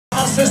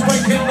just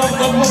breaking on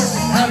the wall,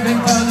 having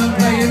fun and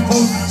playing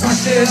pool,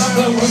 smashing up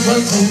the wood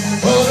road pool.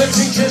 All the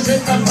teachers in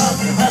the pub,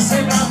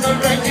 passing round the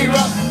reggae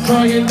rock,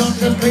 trying not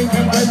to blink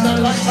and when the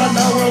lights are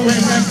lower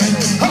we're rapping.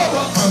 Oh,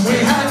 what fun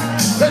we had,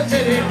 but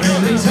did it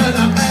really turn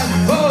up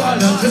bad? All I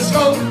learned at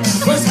school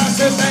was how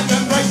to bend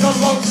and break the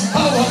rules.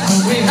 Oh, what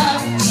fun we had,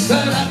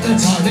 but at the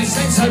time it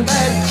seemed so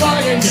bad,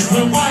 trying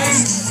different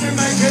ways to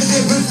make a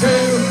difference to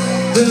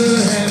the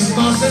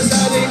headmasters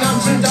early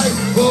lunch today.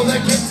 All the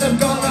kids have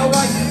gone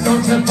away,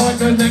 gone to find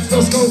the next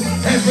door school.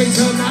 Every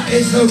turn that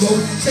is the rule,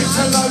 sits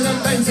alone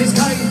and bends his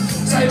cane.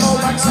 Same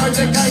old backside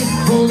again,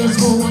 all the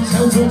small ones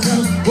held to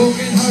girls,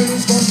 walking home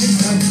and squashing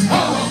stones.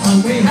 Oh, what fun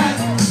we had,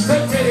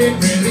 but did it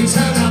really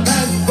turn out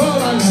bad? All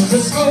I learned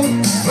at school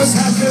was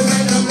how to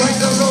bend and break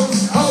the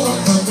rules. Oh, what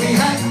fun we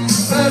had,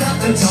 but at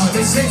the time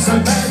it seemed so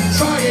bad,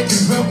 trying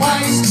different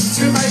ways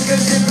to make a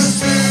difference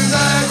to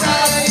the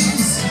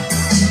days.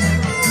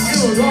 You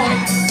were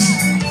right.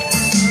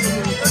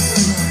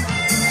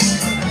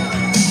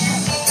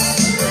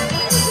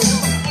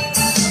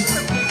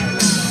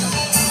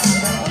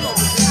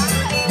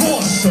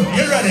 So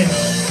you ready?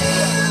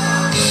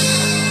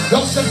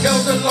 Lots of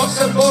girls and lots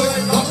of boys,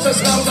 lots of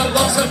smells and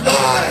lots of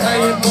noise.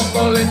 Playing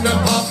football in the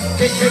park,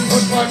 kicking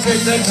push bikes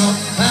in the car.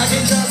 Baggy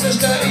trousers,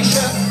 dirty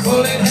shirt,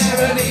 pulling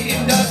hair and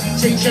eating dirt.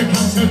 Teacher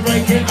comes to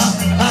break it up,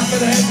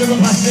 after the head of a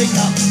plastic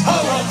cup.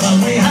 Oh, what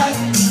fun we had,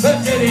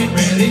 but did it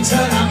really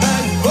turn out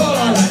bad? All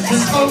I learned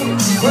at school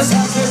was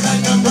how to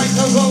bend and break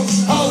the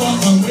rules. Oh, what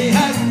fun we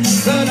had,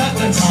 but at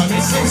the time it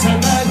seemed so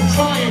bad,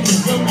 trying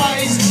different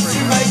ways to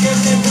make a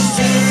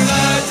difference to the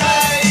days.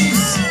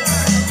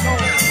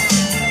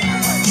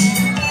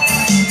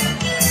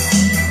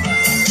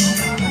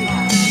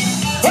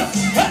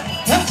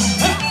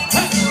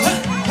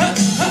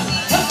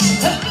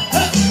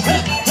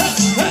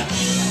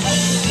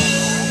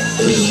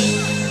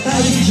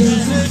 Baggy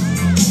trousers,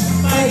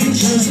 baggy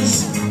trousers,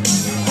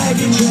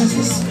 baggy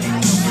trousers,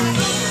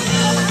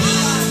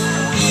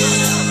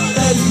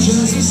 baggy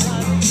trousers,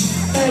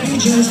 baggy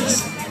trousers,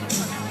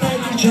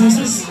 baggy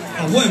trousers.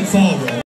 I went far wrong.